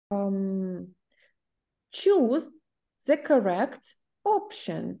Choose the correct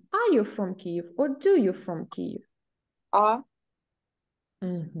option. Are you from Kyiv or do you from Kyiv? А.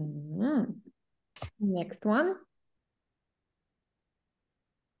 Next one.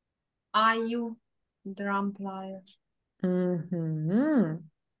 Are you drum player?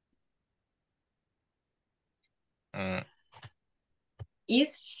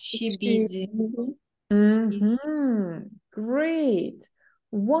 Is she busy? Great.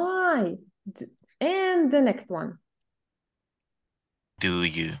 Why? And the next one. Do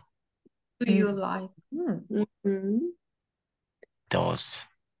you? Do you like? Does.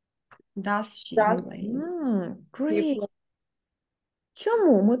 Does she Does. play? Great.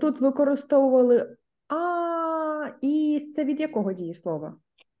 Чому ми тут використовували а, і це від якого дієслова?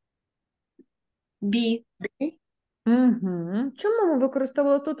 Be. Чому ми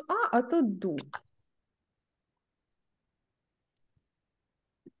використовували тут а тут do?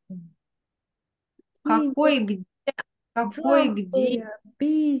 Какой, где? Какой, где?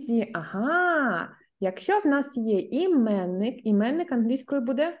 Busy. Ага. Якщо в нас є іменник англійською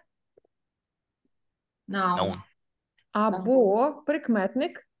буде? Now. Noun. Або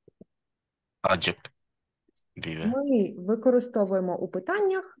прикметник. Adjective. Vive. Ми використовуємо у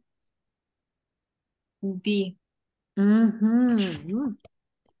питаннях. Be.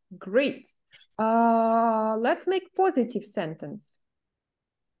 Great. Let's make positive sentence.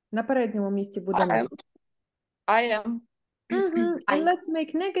 На передньому місці буде I am. And let's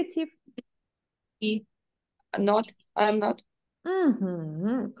make negative. Be. Not. I am not.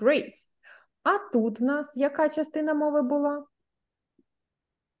 Great. А тут в нас яка частина мови була?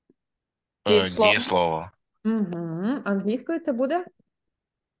 Дієслово. Англійською це буде?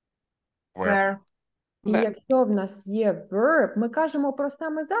 Where. І якщо в нас є verb, ми кажемо про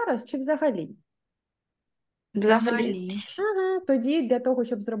саме зараз чи взагалі? Взагалі. Тоді для того,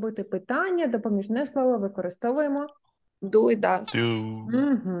 щоб зробити питання, допоміжне слово використовуємо Do і does.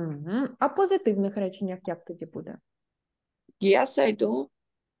 Do. А в позитивних реченнях як тоді буде? Yes, I do.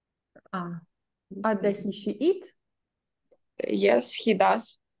 А де he, she, it? Yes, he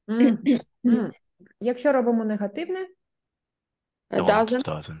does. Якщо робимо негативне? Doesn't.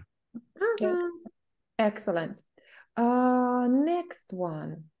 Doesn't. Excellent. Next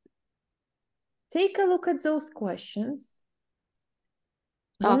one. Take a look at those questions.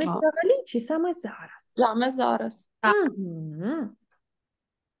 Вони взагалі чи саме зараз? Саме зараз.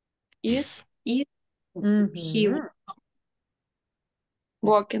 Is. He.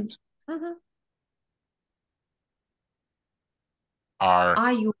 Walking. Are.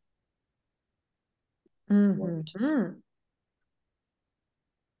 Are you?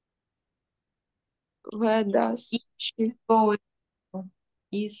 Where does she? Going.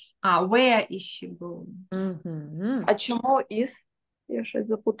 Is. Where is she going? А чому is? Я щось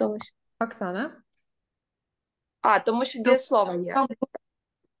запуталась. Оксана? Тому що дієслово є.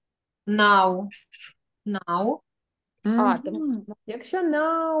 Now. Now. Якщо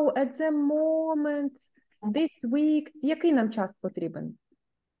now, at the moment, this week, який нам час потрібен?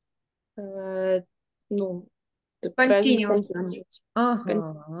 Continuous.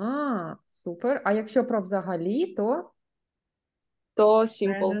 Ага, супер. А якщо про взагалі, то? То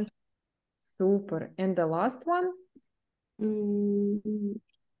simple. Супер. And the last one?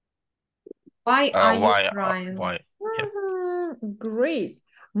 Why are you crying? Why? Great.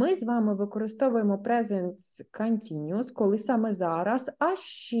 Ми з вами використовуємо present continuous, коли саме зараз, а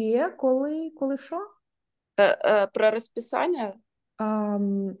ще коли що? Про розписання?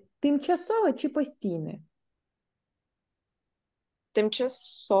 Тимчасове чи постійне?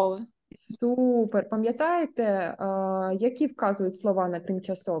 Тимчасове. Супер. Пам'ятаєте, які вказують слова на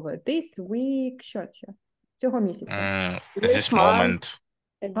тимчасове? This week, що ще? Цього місяця. This moment.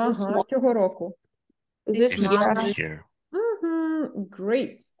 Ага, цього року. This year.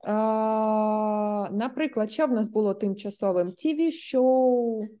 Great. Наприклад, що в нас було тимчасовим? TV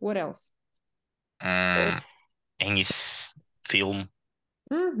show, what else? Any film.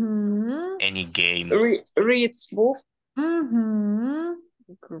 Any game. Reads book.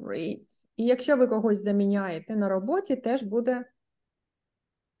 Great. І якщо ви когось заміняєте на роботі, теж буде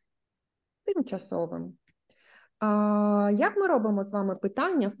тимчасовим. Як ми робимо з вами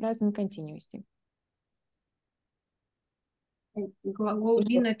питання в present continuous? Глагол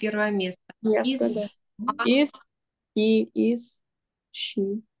be на первое место. Is, he, is,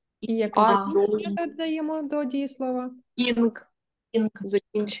 she. І яке закінчення додаємо до дієслова? Ing.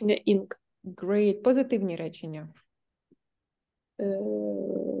 Закінчення ing. Great. Позитивні речення.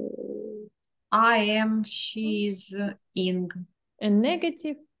 I am, she is, ing. And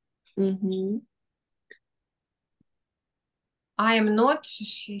negative? I am not,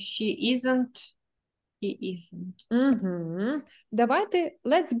 she isn't, he isn't. Угу. Давайте,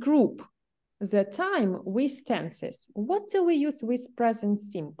 let's group the time with tenses. What do we use with present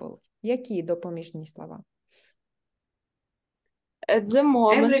simple? Які допоміжні слова? At the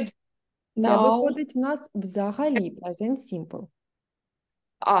moment. Every Це Now. виходить в нас взагалі present simple.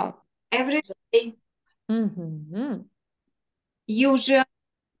 every day, Угу. usually,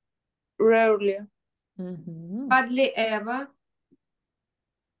 Rarely. Угу. hardly ever,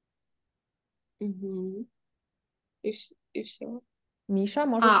 Угу. І все. Міша,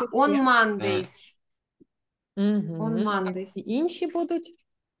 може ще on ще? Mondays, Угу. on А Mondays. всі інші будуть?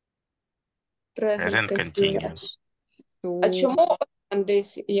 Present continuous. А чому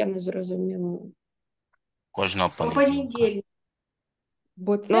десь я не зрозуміла? Кожного По понеділка. понедільник.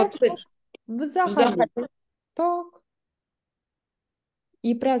 Бо це це в нас взагалі. Так.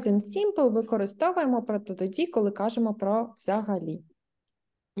 І present simple використовуємо тоді, коли кажемо про взагалі.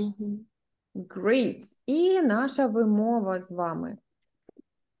 Угу. Great. І наша вимова з вами.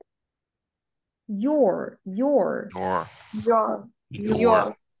 Your. Your. Your.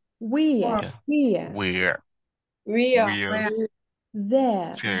 Your. We're. Here. We're. We are. We're.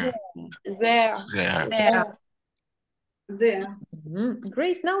 There. There. There. There. There.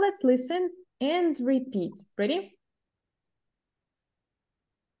 Great. Now let's listen and repeat. Ready?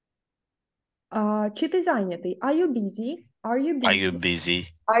 Чи ти зайнятий? Are you busy? Are you Are you busy? busy?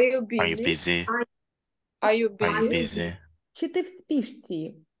 Are you Are you busy? busy? Are you Are you busy? busy? Чи ти в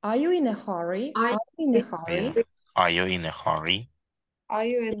спішці? Are you in a hurry? I- Are you in a hurry? Are you in a hurry? Are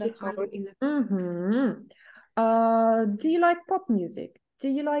you in a hurry? Mm-hmm. Do you like pop music? Do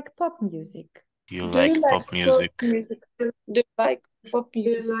you like pop music? Do you Do you like pop music? Do you like pop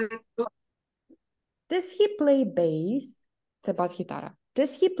music? Does he play bass? Це бас-гітара.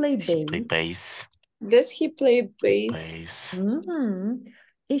 Does he play He play bass? bass. Does he play bass? Bass. Mm-hmm.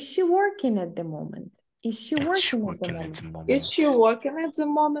 Is she working at the moment? Is she Is she working at the working at moment? the moment? Is she working at the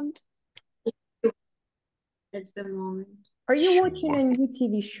moment? At the moment. Are you She watching a new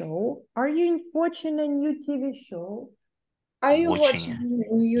TV show? Are you watching a new TV show? Are you Watching watching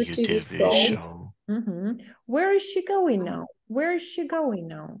a new TV show? Mm-hmm. Where is she going now? Where is she going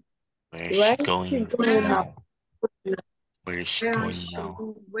now? Where is Where she is going she going now? Where is she Where going is she?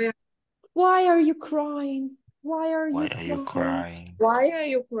 now? Where? Why are you crying? Why are Why you are you crying? crying? Why are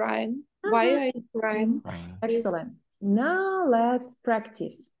you crying? Why are you crying? Crying. Excellent. Now let's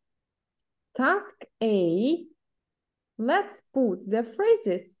practice. Task A. Let's put the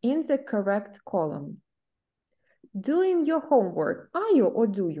phrases in the correct column. Doing your homework. Are you or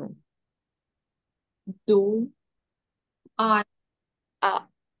do you? Do. I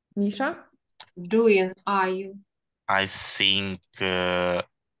Misha? doing. Are you? I think,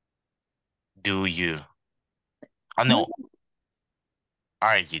 do you? Oh, no.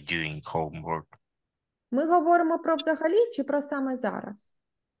 Are you doing homework? Ми говоримо про взагалі чи про саме зараз?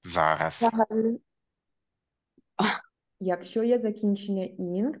 Зараз. Якщо є закінчення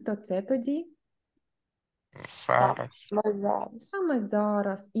ing, то це тоді Зараз. саме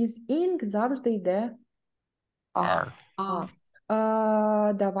зараз. Із ing завжди йде Are.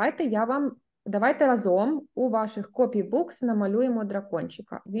 Давайте разом у ваших copybooks намалюємо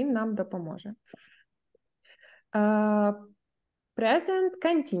дракончика. Він нам допоможе. Present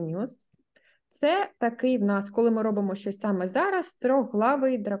continuous. Це такий в нас, коли ми робимо щось саме зараз,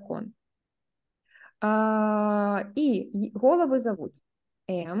 трьохглавий дракон. І голови зовуть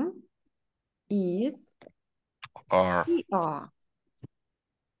am, is Are. і are.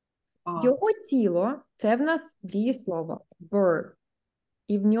 Його тіло – це в нас дієслово bird.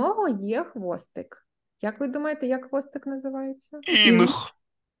 І в нього є хвостик. Як ви думаєте, як хвостик називається? Інг.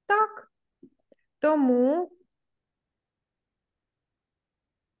 Так. Тому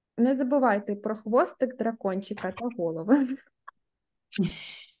не забувайте про хвостик дракончика та голови.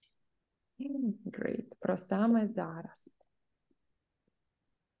 Great. Про саме зараз.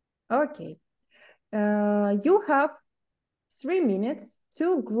 Окей. You have 3 minutes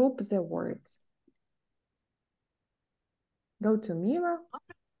to group the words. Go to mirror.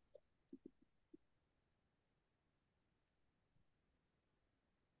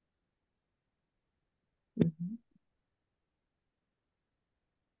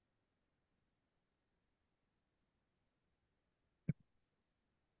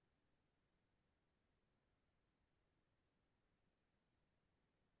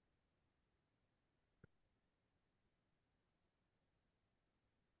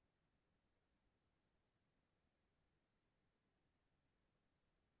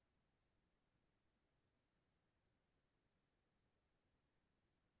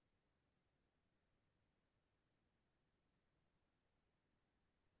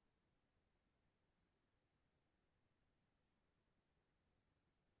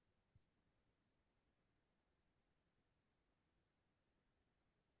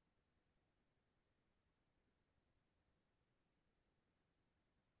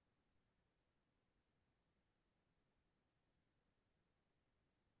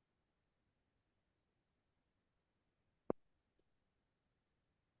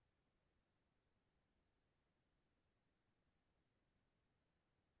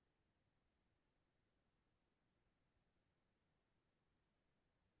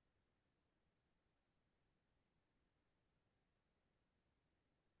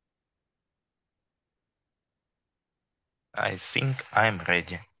 I think I'm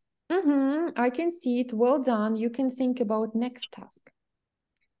ready. I can see it. Well done. You can think about next task.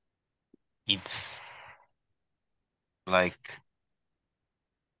 It's like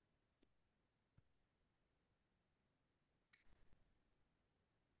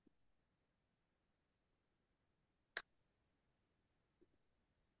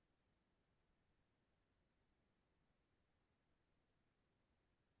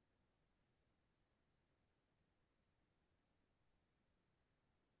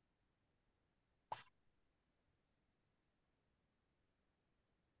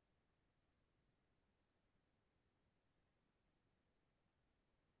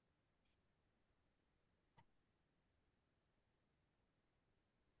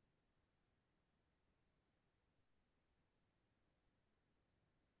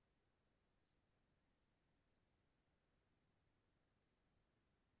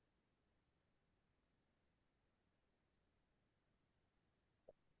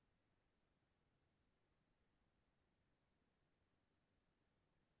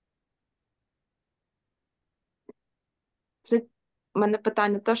Це в мене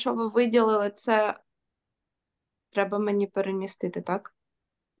питання. То, що ви виділили, це треба мені перемістити, так?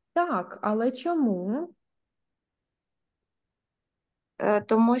 Так, але чому?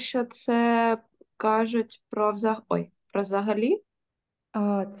 Тому що це кажуть про про взагалі.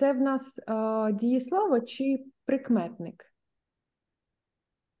 Це в нас дієслово чи прикметник?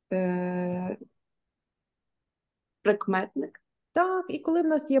 Е, Прикметник. Так, і коли в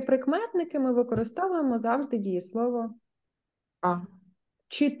нас є прикметники, ми використовуємо завжди дієслово. А.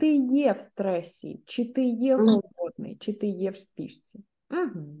 Чи ти є в стресі, чи ти є Мгм. голодний, чи ти є в спішці.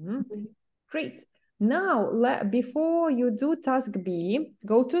 Great. Now, before you do task B,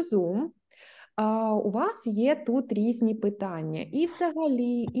 go to Zoom. У вас є тут різні питання. І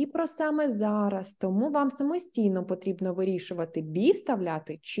взагалі, і про саме зараз. Тому вам самостійно потрібно вирішувати B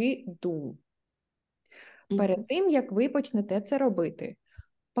вставляти чи do. Перед тим, як ви почнете це робити.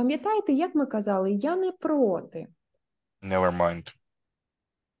 Пам'ятаєте, як ми казали, я не проти. never mind.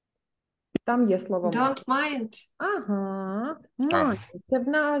 Там є слово mind. Don't mind. Ага, А, mind. Це в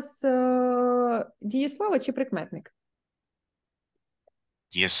нас дієслово чи прикметник?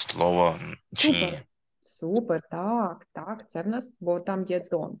 є слово чи ні? Супер. Супер, так, це в нас, бо там є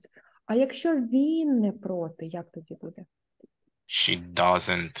don't. А якщо він не проти, як тоді буде? She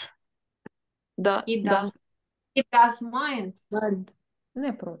doesn't. Да, He да. does. He does mind.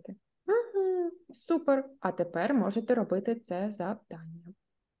 Не проти. Супер. А тепер можете робити це завдання.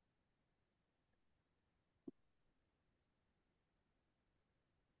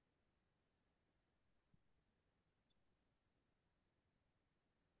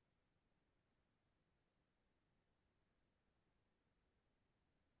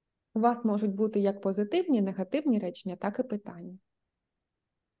 У вас можуть бути як позитивні, негативні речення, так і питання.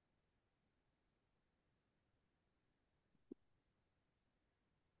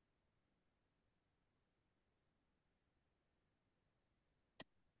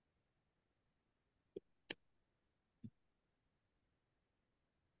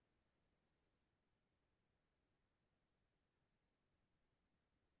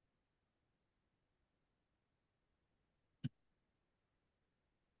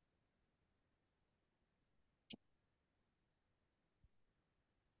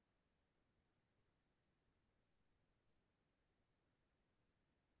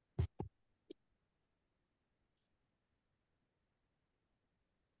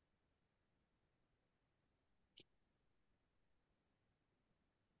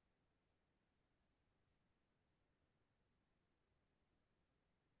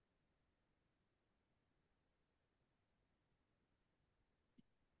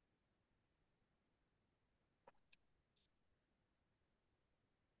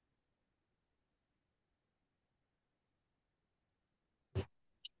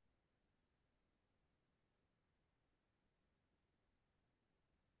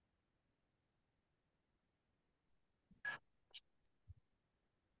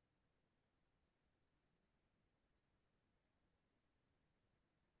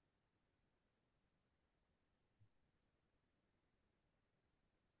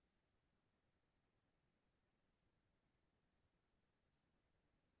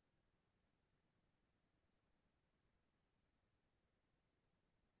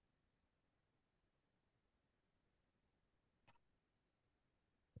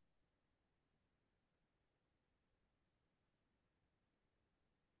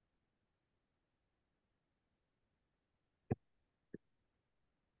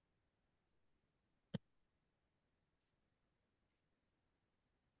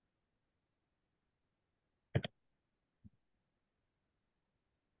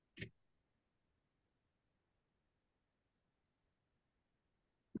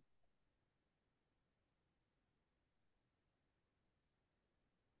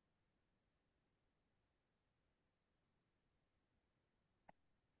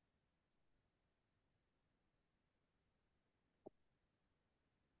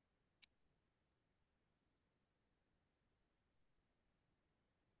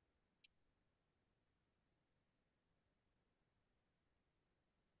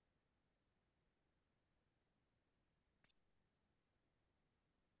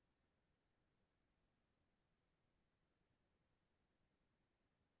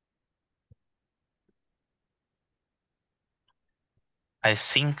 I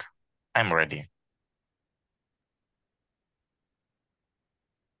think I'm ready.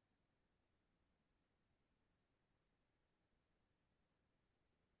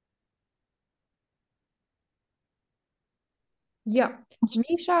 Yeah.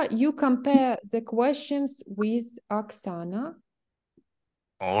 Misha, you compare the questions with Oksana.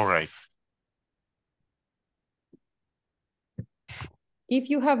 All right. If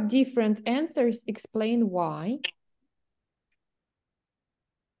you have different answers, explain why.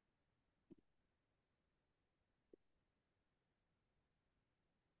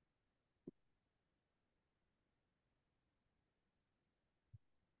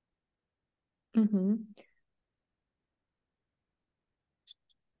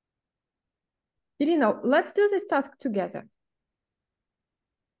 Irina, let's do this task together.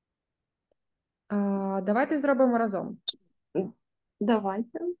 Давайте зробимо разом.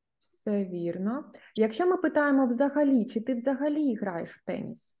 Давайте. Все вірно. Якщо ми питаємо взагалі, чи ти взагалі граєш в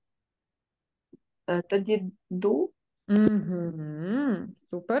теніс? Тоді do.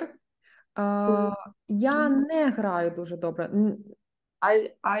 Супер. Я не граю дуже добре.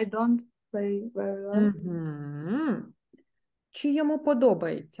 I don't play very well. Чи йому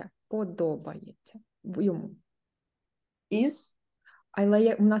подобається? Подобається. Йому. Is.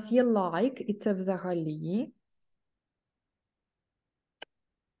 Але у нас є like, і це взагалі.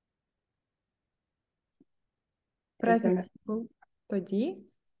 Present simple. Тоді.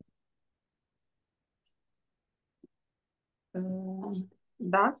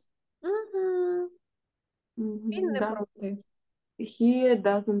 Does. Він не проти. He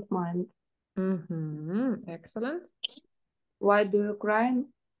doesn't mind. Excellent. Why do you cry?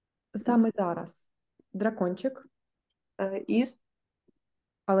 Саме зараз. Дракончик. Is.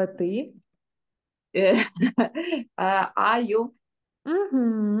 Але ти. Are you?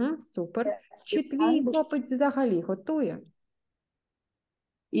 Супер. Чи твій хлопець взагалі готує?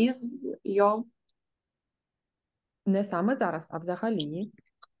 Is your. Не саме зараз, а взагалі.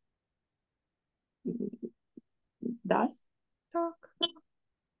 Does. Так.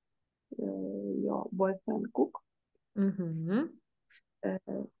 Your boyfriend cook?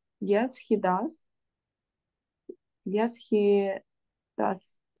 Yes, he does. Yes, he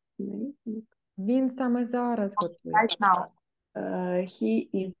does. Він саме зараз готує. Right now. He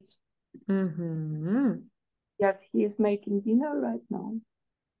is. Yes, he is making dinner right now.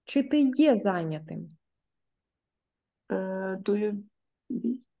 Чи ти є зайнятим? Do you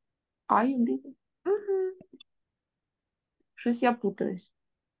busy? Are you busy? Щось я путаюсь.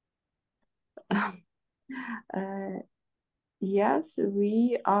 Yes,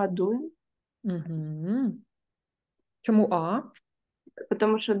 we are doing. Чому а?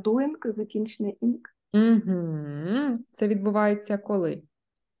 Тому що doing закінчений ing. Це відбувається коли?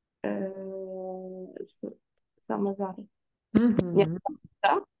 Саме зараз.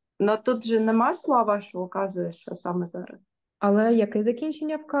 Так? Но тут же нема слова, що вказує, що саме зараз. Але яке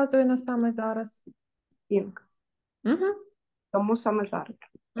закінчення вказує на саме зараз? Ing. Тому саме зараз.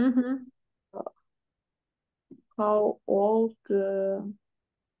 How old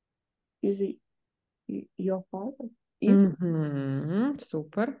is your father?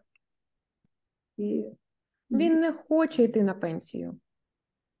 Супер. He, Він не хоче йти на пенсію.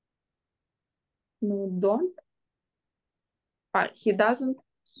 no, don't. He doesn't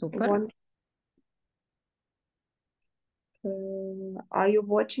Супер. want. Are you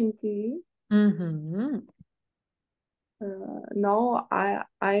watching TV? No,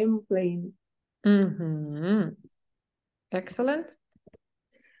 I'm playing. Excellent.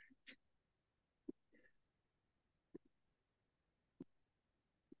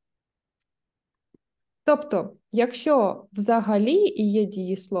 Тобто, якщо взагалі і є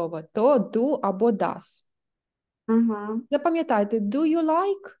дієслово, то do або does. Запам'ятайте, do you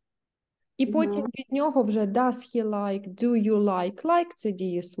like? І потім від нього вже does he like, do you like. Like – це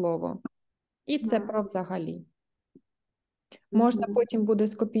дієслово. І це про взагалі. Можна потім буде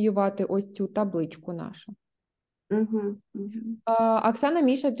скопіювати ось цю табличку нашу. Оксана,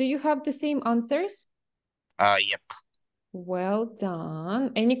 Міша, do you have the same answers? Yep. Well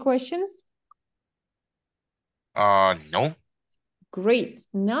done. Any questions? No. Great.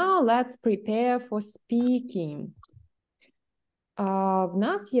 Now let's prepare for speaking. В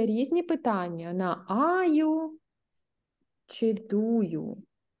нас є різні питання на are you чи do you.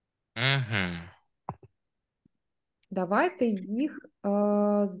 Давайте їх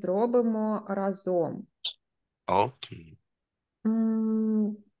зробимо разом. Okay.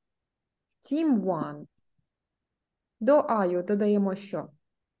 Team 1. До are you додаємо що?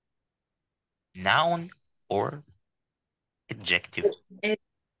 Noun or adjective.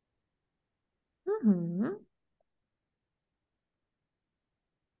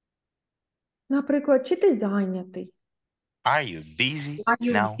 Наприклад, чи ти зайнятий? Are you busy Are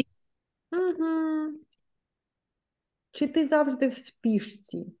you now? Угу. Чи ти завжди в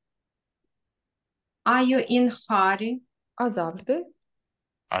спішці? Are you in hurry? А завжди?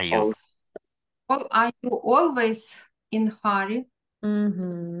 Are you Are you always in hurry?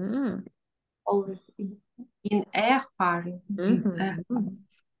 Угу. Always. In a hurry? In a Угу.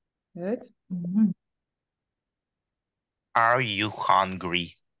 Good. Mhm. are you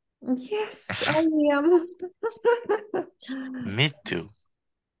hungry? Yes, I am. Me too.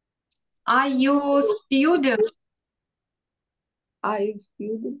 Are you student? Are you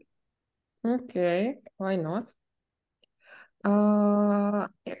student? Okay, why not?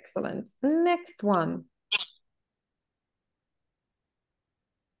 Excellent. Next one.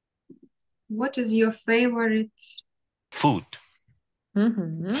 What is your favorite? Food,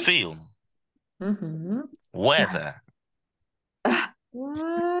 Угу. film, Угу. weather.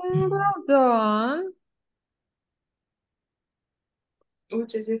 Well done.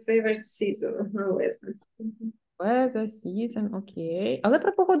 What is your favorite season? Лесно. Weather, season, окей. Але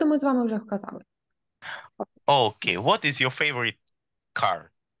про погоду ми з вами вже казали. Okay, what is your favorite car?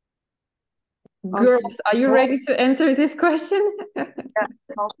 Girls, are you ready to answer this question?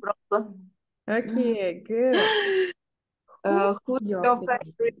 No problem. Okay, good. Who's your your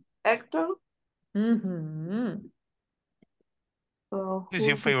favorite? favorite actor? Мгм. Who's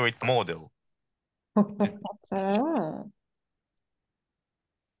your favorite model?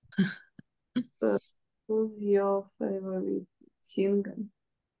 Who's your favorite singer?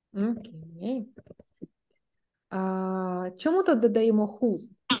 Окей. Чому тут додаємо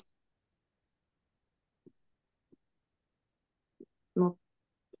whose? В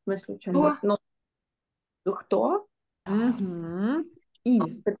смысле, чому? Хто? Ну, хто? Угу.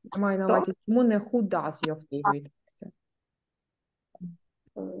 Is. Я маю на увазі, чому не who does your favorite?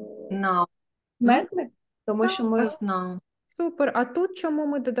 Now. Метник? Тому що ми Just now. Супер. А тут чому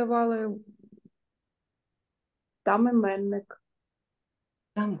ми додавали там іменник.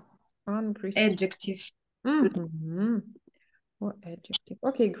 Там unprecise? adjective. Угу. Or adjective.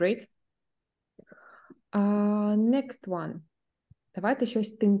 Okay, great. Next one. Давайте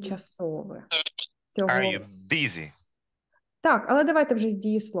щось тимчасове. Are you busy? Так, але давайте вже з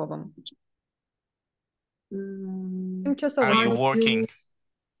дієсловом. М, Тимчасове. Are you Are working?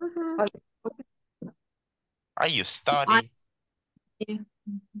 Мгм. Are you studying?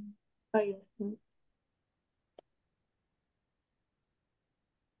 Ясно.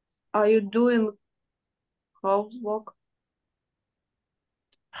 Are you doing housework?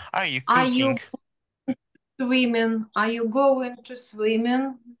 Are you Are you cooking? swimming? Are you going to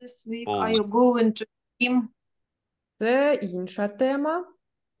swimming this week? Are you going to swim? Це інша тема.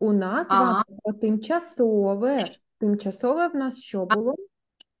 У нас з вами про тимчасове. Тимчасове в нас що було?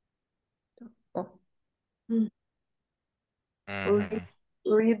 О. Mhm.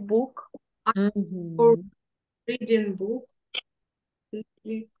 Read book? Мгм. Reading book this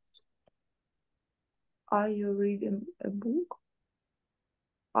week. Are you reading a book?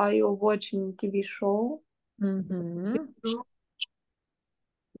 Are you watching TV show? Мгм.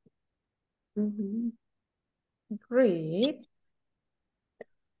 Mhm. Great.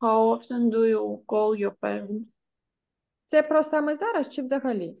 How often do you call your parents? Це про саме зараз чи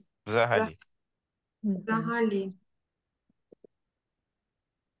взагалі? Взагалі. Мгм. Взагалі.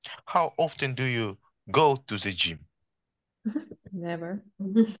 How often do you go to the gym? Never.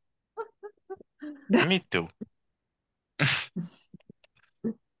 Me too.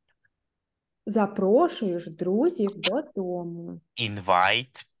 Запрошуєш друзів додому.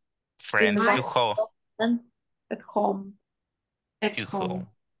 Invite friends to home. And at home. At To home. home.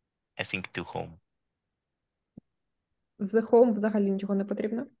 I think to home. З home взагалі нічого не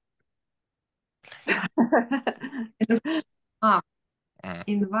потрібно. Mm.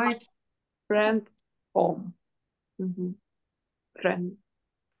 Invite. Friend home. Mhm. Friend.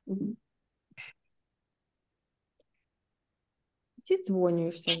 Mhm.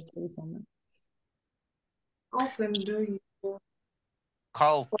 Зідзвонюєшся з друзями. Often do you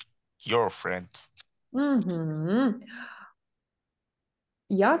Call your friends. Угу.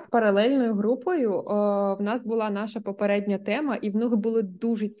 Я з паралельною групою, в нас була наша попередня тема, і в них були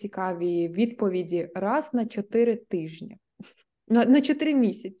дуже цікаві відповіді раз на 4 тижні. На 4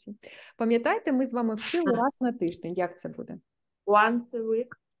 місяці. Пам'ятаєте, ми з вами вчили раз на тиждень. Як це буде? Once a week.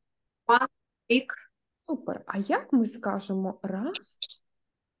 week? Супер. А як ми скажемо раз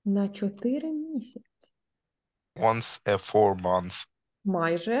на 4 місяці? Once a 4 months.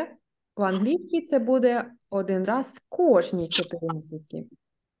 Майже. В англійській це буде один раз кожні 4 місяці.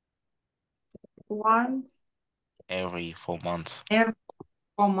 Once Every 4 months. Every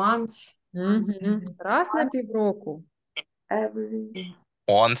 4 months. Мгм. Раз на півроку. Every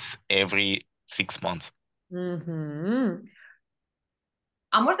Once every 6 months. Мгм.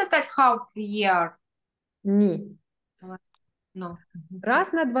 А можна сказати half year? Ні. No.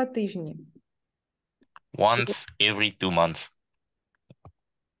 Раз на 2 тижні. Once every 2 months.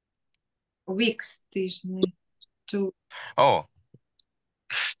 Weeks, тижні. Two. Oh,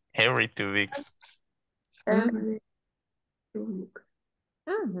 every 2 weeks. every 2 weeks.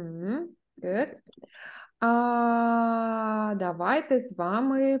 Угу. Good. Давайте з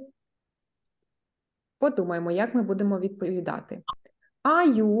вами подумаємо, як ми будемо відповідати.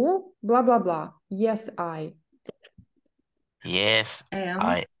 Are you бла-бла-бла. Yes, I. Yes, Am.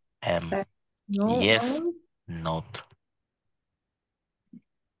 I am. No, Yes, I. not.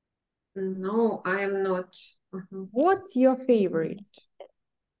 No, I am not. What's your favorite?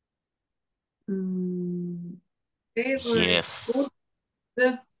 Favorite food.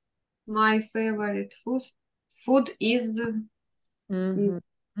 Yes. My favorite food is Мгм.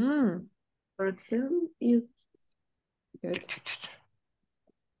 Person is Good.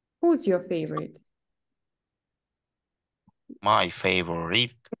 Who's your favorite? My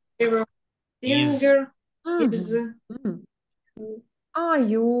favorite favorite is singer is Mhm. Are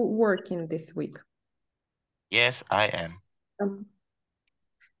you working this week? yes, I am.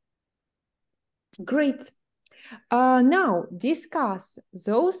 Great. Now discuss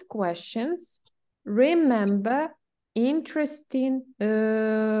those questions. Remember interesting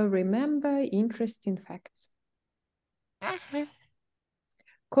facts. Mhm.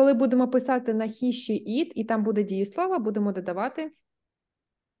 Коли будемо писати на he, she, it, і там буде дієслово, будемо додавати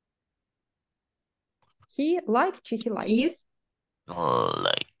he like чи he likes. is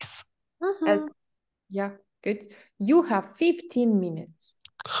Likes. Mhm. Yeah, good. You have 15 minutes.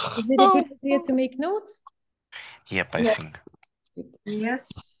 Is it a good idea to make notes? Yep, I Yeah. think. yes.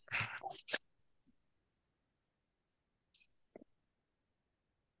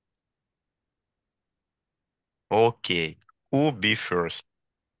 Okay. Who be first?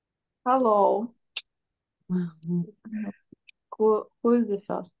 hello. Who is the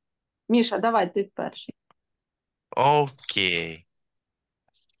first? Міша, давай, ти перший. Okay.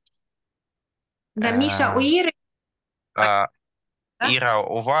 Да, Міша, у Е, Іри а, Да? Іра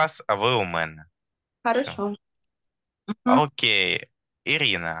у вас, а ви у мене. Хорошо. Okay.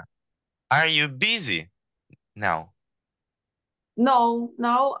 Irina, are you busy now? No,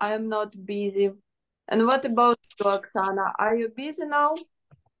 now I am not busy. And what about you, Oksana? Are you busy now?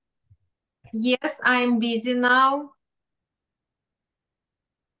 Yes, I'm busy now.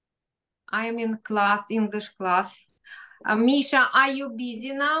 I'm in class, English class. Misha, are you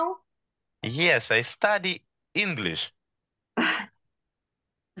busy now? Yes, I study English.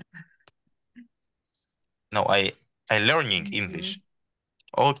 No, I learning English.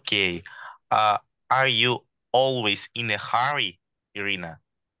 Okay. Uh, are you always in a hurry, Irina?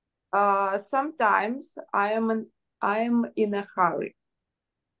 Sometimes I am in a hurry.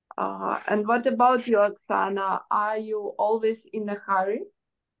 And what about you, Oksana? Are you always in a hurry?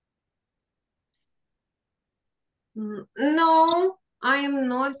 No, I am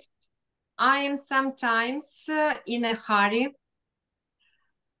not. I am sometimes in a hurry.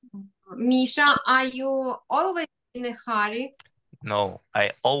 Misha, are you always in a hurry? No,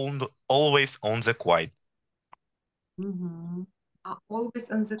 I always on the quiet. Always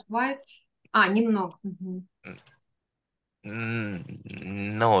on the quiet. Немного.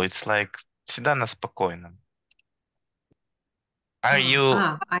 No, it's like всегда на спокойном. Are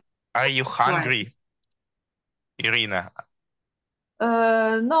you hungry, Irina?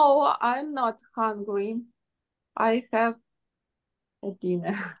 No, I'm not hungry. I have a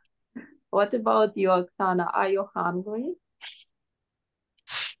dinner. What about you, Oksana? Are you hungry?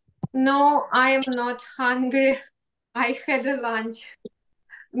 No, I am not hungry. I had a lunch.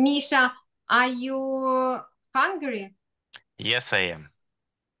 Misha, are you hungry? Yes, I am.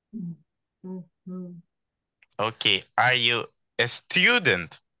 Mhm. Okay, are you a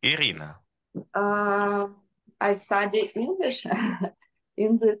student, Irina? I study English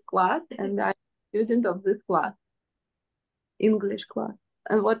in this class, and I'm a student of this class, English class.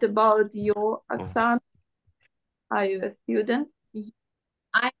 And what about you, Oksana? Are you a student?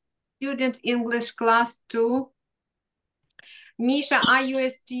 I'm a student English class too. Misha, are you a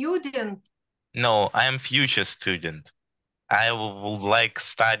student? No, I am future student. I would like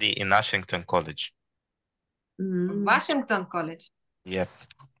study in Washington College. Washington College. Yep.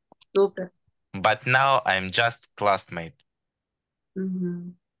 Super. But now I'm just classmate.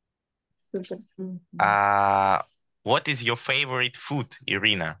 Super. What is your favorite food,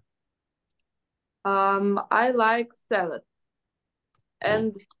 Irina? I like salad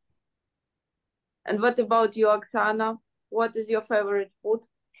and And what about you, Oksana? What is your favorite food?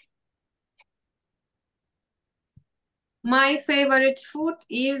 My favorite food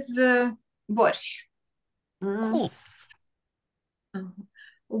is борщ. Cool.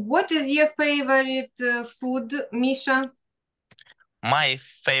 What is your favorite food, Misha? My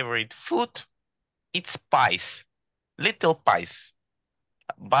favorite food, it's pies. Little pies,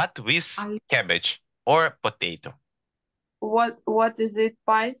 but with I- cabbage or potato. What is it,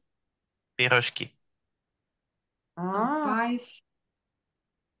 pie? Пирожки. Pies,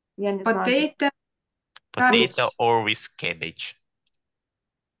 Я не знаю. potato, Potato cabbage. or with cabbage.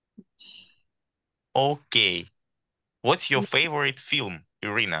 Okay. What's your favorite film,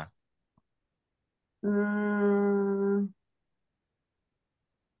 Irina?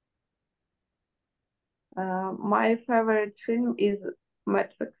 My favorite film is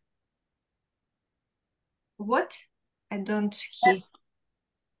Matrix. What? I don't hear.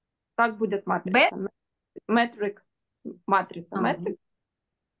 Как будет матрица? Matrix. Матрица. Matrix.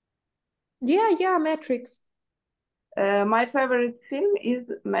 Yeah, Matrix. My favorite film is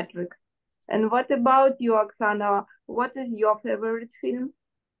Matrix. And what about you, Oksana? What is your favorite film?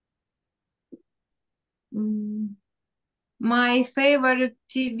 My favorite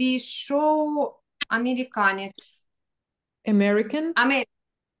TV show, Americanец. American?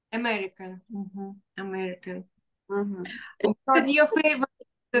 American. American. Mm-hmm. What is your favorite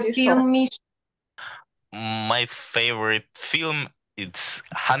TV film, Misha? My favorite film, it's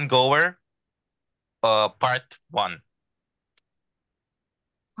Hangover, part 1.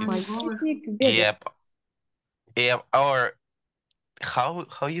 Мальчишник в Вегасе. Yep. Or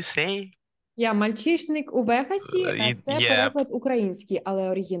how you say? Я мальчишник у Вегасі, це Yep. переклад український, але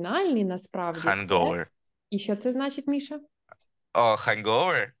оригінальний насправді це... Hangover. І що це значить, Міша?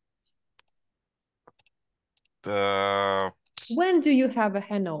 Hangover. When do you have a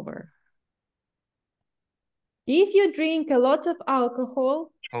hangover? If you drink a lot of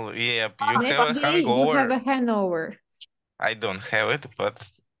alcohol, You next have a day you have hangover. a hangover. I don't have it, but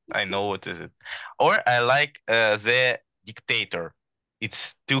I know what is it. Or I like The Dictator.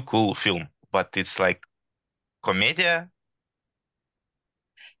 It's too cool film, but it's like comedy.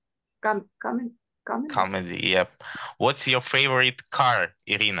 Comedy, yep. What's your favorite car,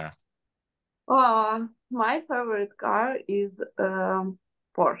 Irina? My favorite car is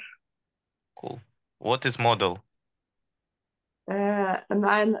Porsche. Cool. What is model?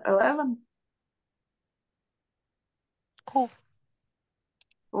 911. Cool.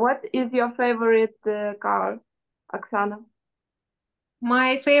 What is your favorite car, Oksana?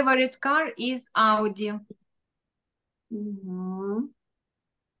 My favorite car is Audi.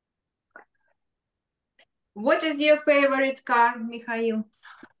 What is your favorite car, Mikhail?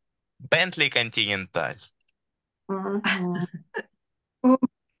 Bentley Continental. Oh.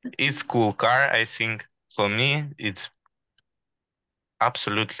 It's cool car, I think. For me, it's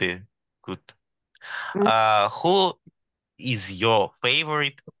absolutely good. Who is your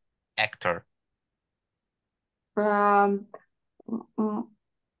favorite actor?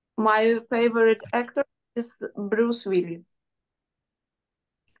 My favorite actor is Bruce Willis.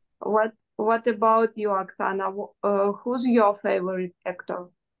 What about you, Oksana? Who's your favorite actor?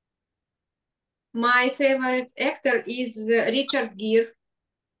 My favorite actor is Richard Gere.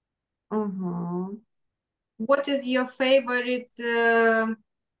 What is your favorite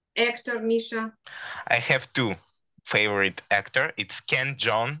actor, Misha? I have two favorite actor. It's Ken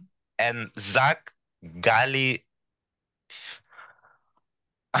Jeong and Zach Gali.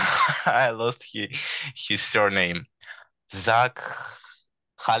 I lost his surname. Zach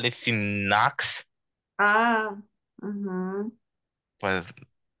Galifianakis. But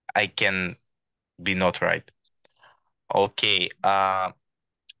I can be not right. Okay.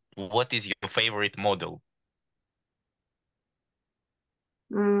 What is your favorite model?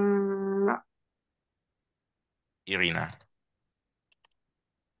 Irina.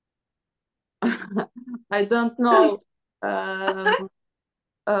 I don't know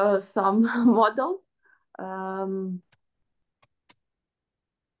some models.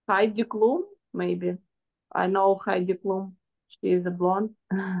 Heidi Klum, maybe. I know Heidi Klum. She is a blonde.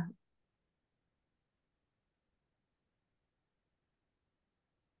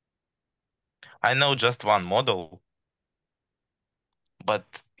 I know just one model, but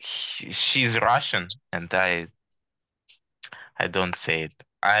she's Russian, and I don't say it.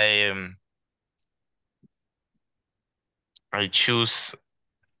 I choose.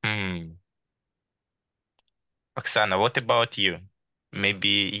 Oksana, what about you?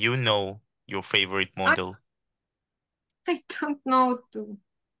 Maybe you know your favorite model. I don't know too.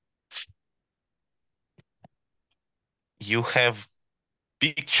 You have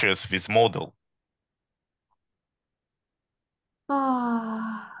pictures with model.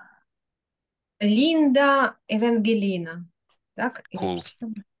 Ah, Linda Evangelina. Так? Или Cool. что?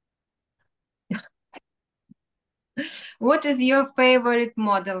 What is your favorite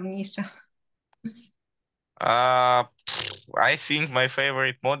model, Misha? I think my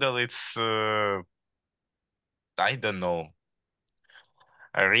favorite model is I don't know.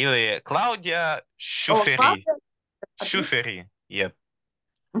 Really, Claudia oh, Schiferi. Claudia. Schiferi. Yep.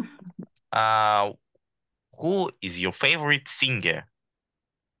 Uh, who is your favorite singer,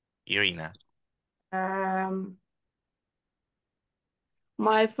 Irina?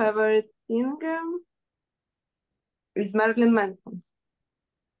 My favorite singer is Marilyn Manson.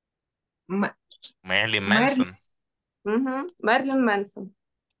 Ma- Marilyn Marilyn- Manson. Marilyn Manson.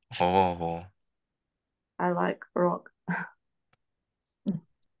 Oh, I like rock.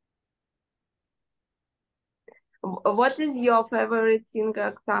 What is your favorite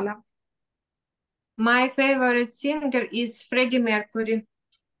singer, Oksana? My favorite singer is Freddie Mercury.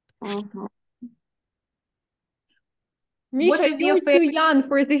 Mhm. Misha, is you're your too young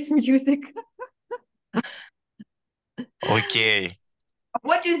for this music. okay.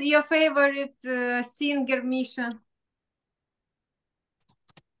 What is your favorite singer, Misha?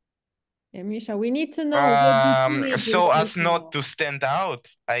 Yeah, Misha, we need to know what do teenagers So as listen not now. to stand out,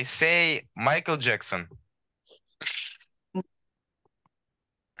 I say Michael Jackson.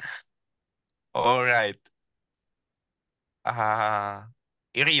 All right.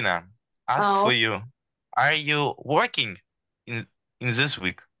 Irina, ask Oh. for you. Are you working in this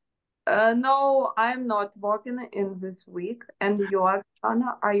week? No, I'm not working in this week. And you,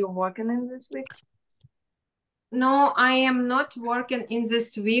 Oksana, are you working in this week? No, I am not working in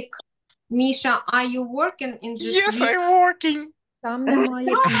this week. Misha, are you working in this Yes, week? I'm working. Там немає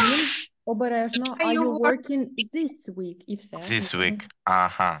in, обережно. Are Are you you working this week? І все. This нічого. week.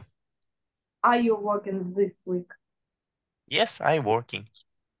 Uh-huh. Are you working this week? Yes, I'm working.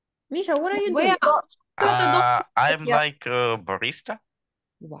 Misha, what are you Where? doing? I'm Yeah. like a barista.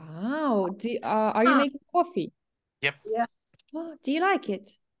 Wow. Are you making coffee? Yep. Yeah. Oh, do you like it?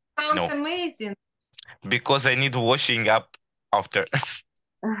 Sounds No. amazing. Because I need washing up after.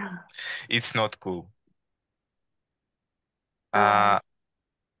 It's not cool.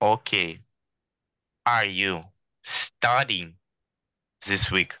 Okay. Are you studying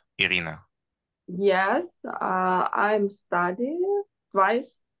this week, Irina? Yes, I'm studying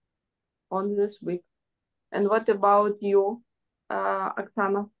twice on this week. And what about you,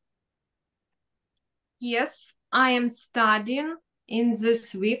 Oksana? Yes, I am studying in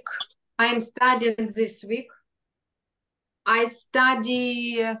this week. I am studying this week. I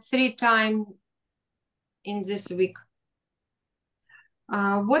study 3 times in this week.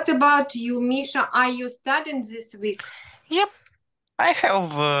 What about you, Misha? Are you studying this week? Yep. I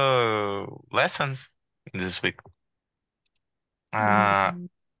have lessons this week.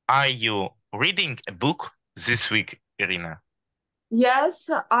 Are you reading a book this week, Irina? Yes,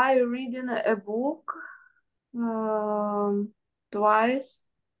 I reading a book twice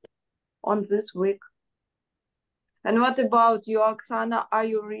on this week. And what about you, Oksana? Are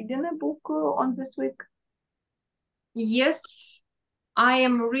you reading a book on this week? Yes, I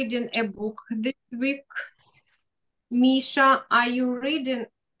am reading a book this week. Misha, are you reading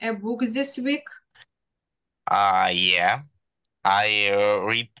a book this week? Yeah. I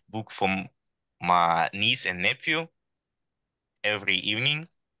read book from my niece and nephew every evening.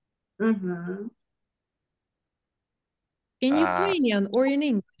 Mm-hmm. In Ukrainian or in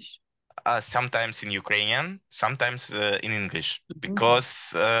English? Sometimes in Ukrainian, sometimes in English,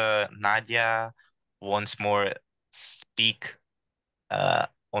 because Nadia wants more speak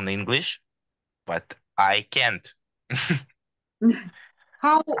on English, but I can't.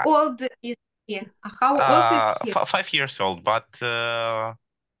 How old is he? How old is he? 5 years old, but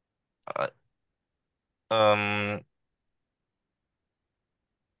um,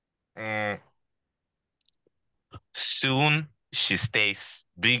 mm, soon she stays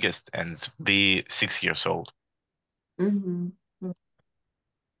biggest and be 6 years old. Mm-hmm.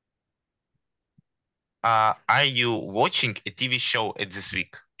 Are you watching a TV show at this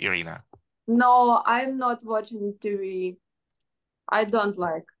week, Irina? No, I'm not watching TV. I don't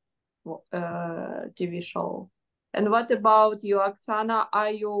like TV show. And what about you, Oksana? Are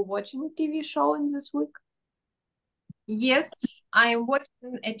you watching a TV show in this week? Yes, I'm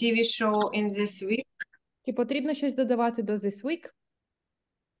watching a TV show in this week. Чи потрібно щось додавати до this week?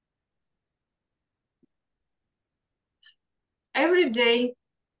 Every day.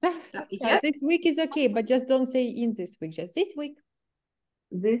 Yeah, Yes. this week is okay, but just don't say in this week, just this week.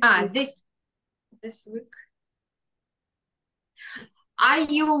 This week. This week. Are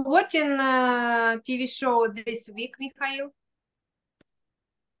you watching TV show this week, Mikhail?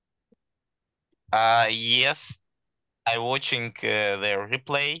 Yes, I watching the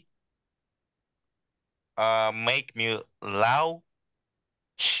replay. Make me loud.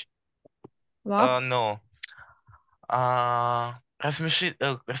 Laugh. No.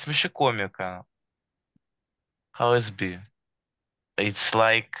 Рассмеши комика. How is be? It's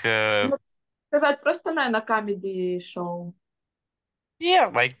like Ну, сказать просто, наверное, comedy show. yeah,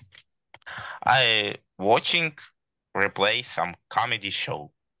 like I watching replay some comedy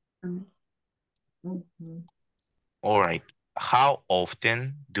show. Mhm. All right. How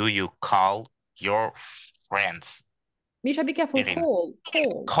often do you call your friends? Misha, be careful. Irina.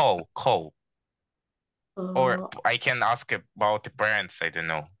 Call. Call. Or I can ask about the parents. I don't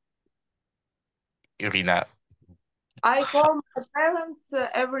know. Irina, I call my parents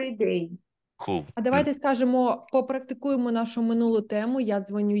every day. cool. А давайте скажемо, попрактикуємо нашу минулу тему. Я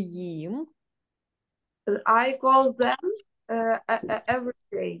дзвоню їм. I call them every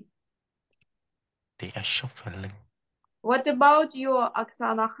day. They are shuffling. What about you,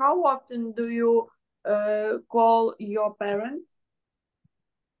 Oksana? How often do you call your parents?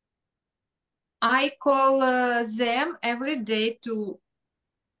 I call them every day too.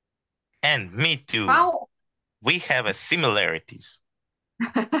 And me too. How We have a similarities.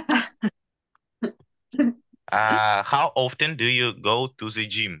 How often do you go to the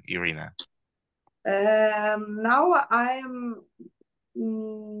gym, Irina? Now I'm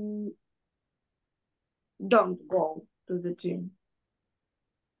don't go to the gym.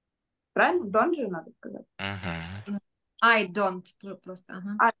 Правильно? Don't же надо сказать. I don't просто.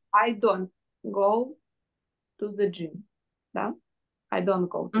 Ага. I don't go to the gym. Да? I don't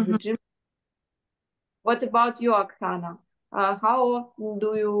go to the gym. What about you, Oksana? How often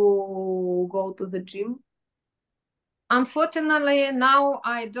do you go to the gym? Unfortunately, now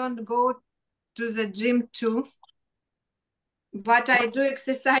I don't go to the gym too, but I do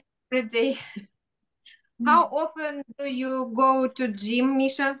exercise every day. How often do you go to gym,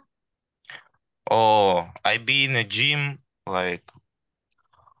 Misha? Oh, I be in a gym like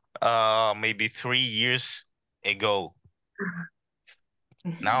maybe 3 years ago.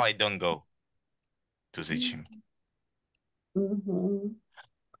 Now I don't go to the gym.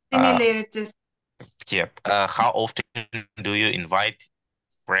 Similarities. Yep. How often do you invite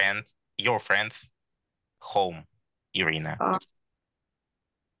your friends home, Irina?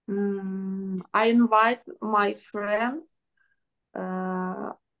 I invite my friends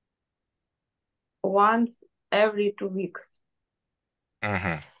once every 2 weeks.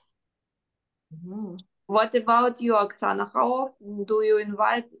 What about you, Oksana? How often do you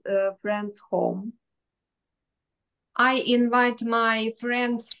invite friends home? I invite my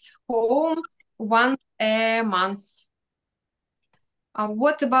friends home once a month.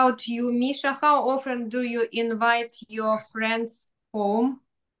 What about you, Misha? How often do you invite your friends home?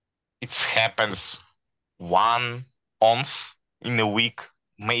 It happens once in a week,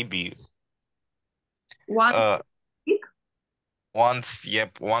 maybe. Once week? Once,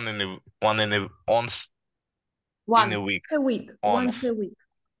 yep, once in a week. A week. Once a week.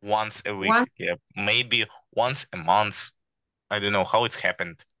 Once a week, yep. Maybe once a month. I don't know how it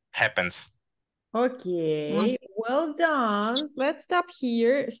happens. Okay, well done. Let's stop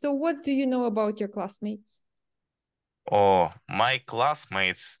here. So what do you know about your classmates? Oh, my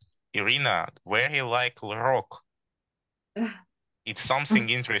classmates, Irina, very like rock. It's something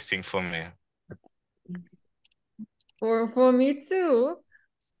interesting for me. For me too.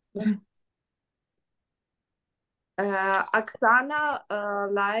 Oksana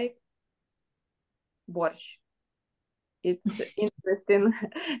like борщ. It's interesting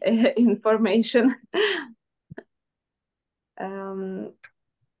information.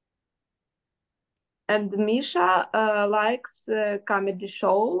 And Misha likes comedy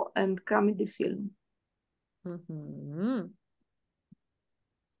show and comedy film.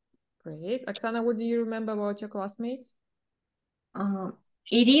 Great. Oksana, what do you remember about your classmates?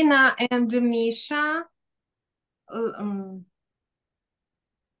 Irina and Misha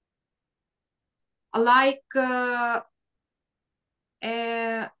like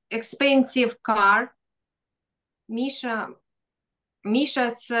expensive car.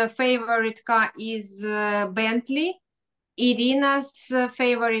 Misha's favorite car is Bentley. Irina's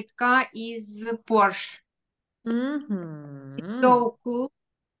favorite car is Porsche. So cool.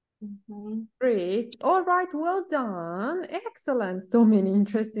 Great. All right, well done. Excellent. So many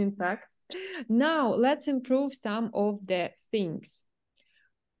interesting facts. Now let's improve some of the things.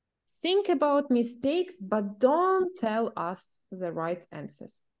 Think about mistakes, but don't tell us the right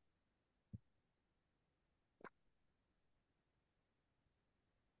answers.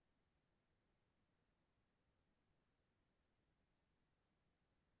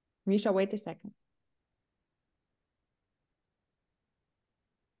 Misha, wait a second.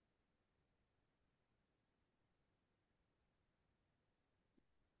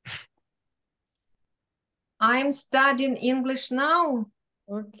 I'm studying English now.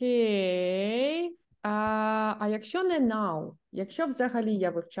 Окей. А якщо не now, якщо взагалі я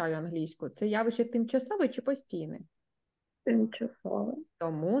вивчаю англійську, це явище тимчасове чи постійне? Тимчасово.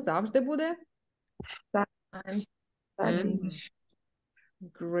 Тому завжди буде I'm studying Studying. English.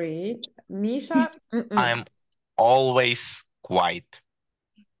 great. Міша? I'm always quiet.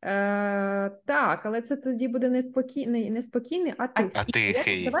 Так, але це тоді буде неспокійний, а тихий. А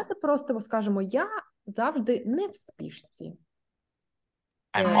тихий. Давайте просто скажемо, я завжди не в спішці.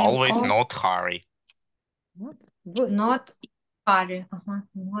 I'm I'm always al- not hurry. В спішці. Not in hurry.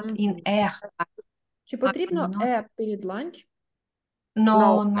 Not in a hurry. Чи потрібно not- перед ланч?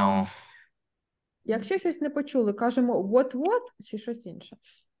 No, No. no. Якщо щось не почули, кажемо what, чи щось інше?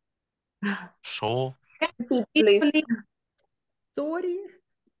 Show. Please. Sorry,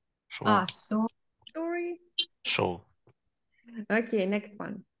 Ah, so sorry. Show. Окей, next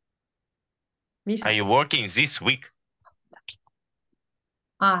one. Міша, Are you working this week?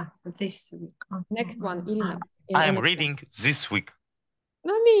 this week. next one, Ірина. I'm reading this week.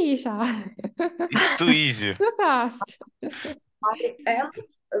 Ну, Міша. It's too easy. Too fast. I am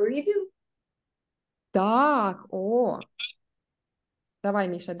reading. Так, о. Давай,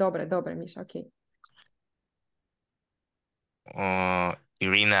 Міша, добре, Міша, окей.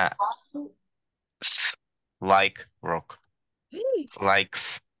 Irina like rock.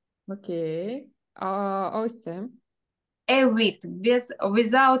 Likes. Окей. А ось це. A week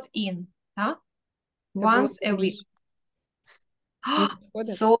without in. Huh? Це Once було a week. Не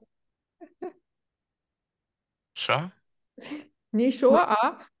підходить? So Що? Ні, що,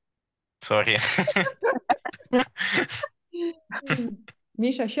 а? Sorry.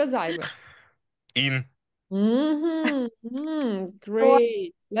 Міша, що зайве? In.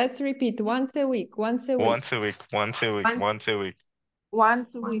 Great. Let's repeat. Once a week. Once a week. Once- Once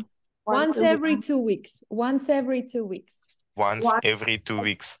a week. Once a every week. 2 weeks. Once every 2 weeks. Once Once- every 2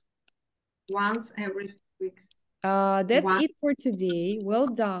 weeks. once every weeks. That's One- it for today. Well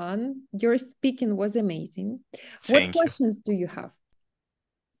done. Your speaking was amazing. What Thank you. questions do you have?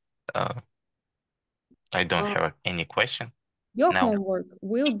 I don't have any question. Your No. homework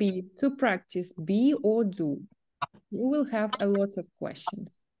will be to practice be or do. You will have a lot of questions.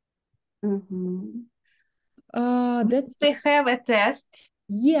 Mhm. That's We have a test.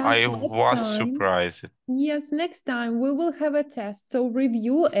 yes, I next was time. surprised. Yes, next time we will have a test. So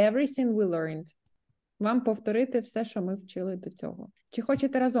review everything we learned. Вам повторити все, що ми вчили до цього. Чи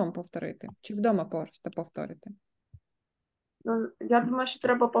хочете разом повторити? Чи вдома просто повторити? Ну, я думаю, що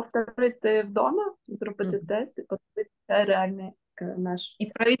треба повторити вдома, зробити Мгм. тест і подивитися реальний наш. И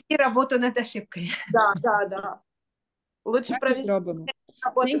провести работу над ошибкой. Да. Лучше Так і провести зробимо.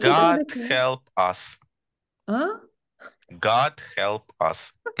 роботу. Thank you for the God class. help us. А? God help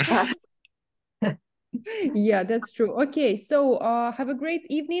us. Yeah, that's true. Okay, so have a great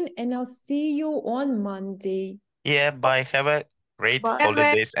evening and I'll see you on Monday. Yeah, bye. Have a great Bye.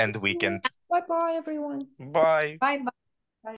 holidays and weekend. Bye-bye, everyone. Bye. Bye-bye.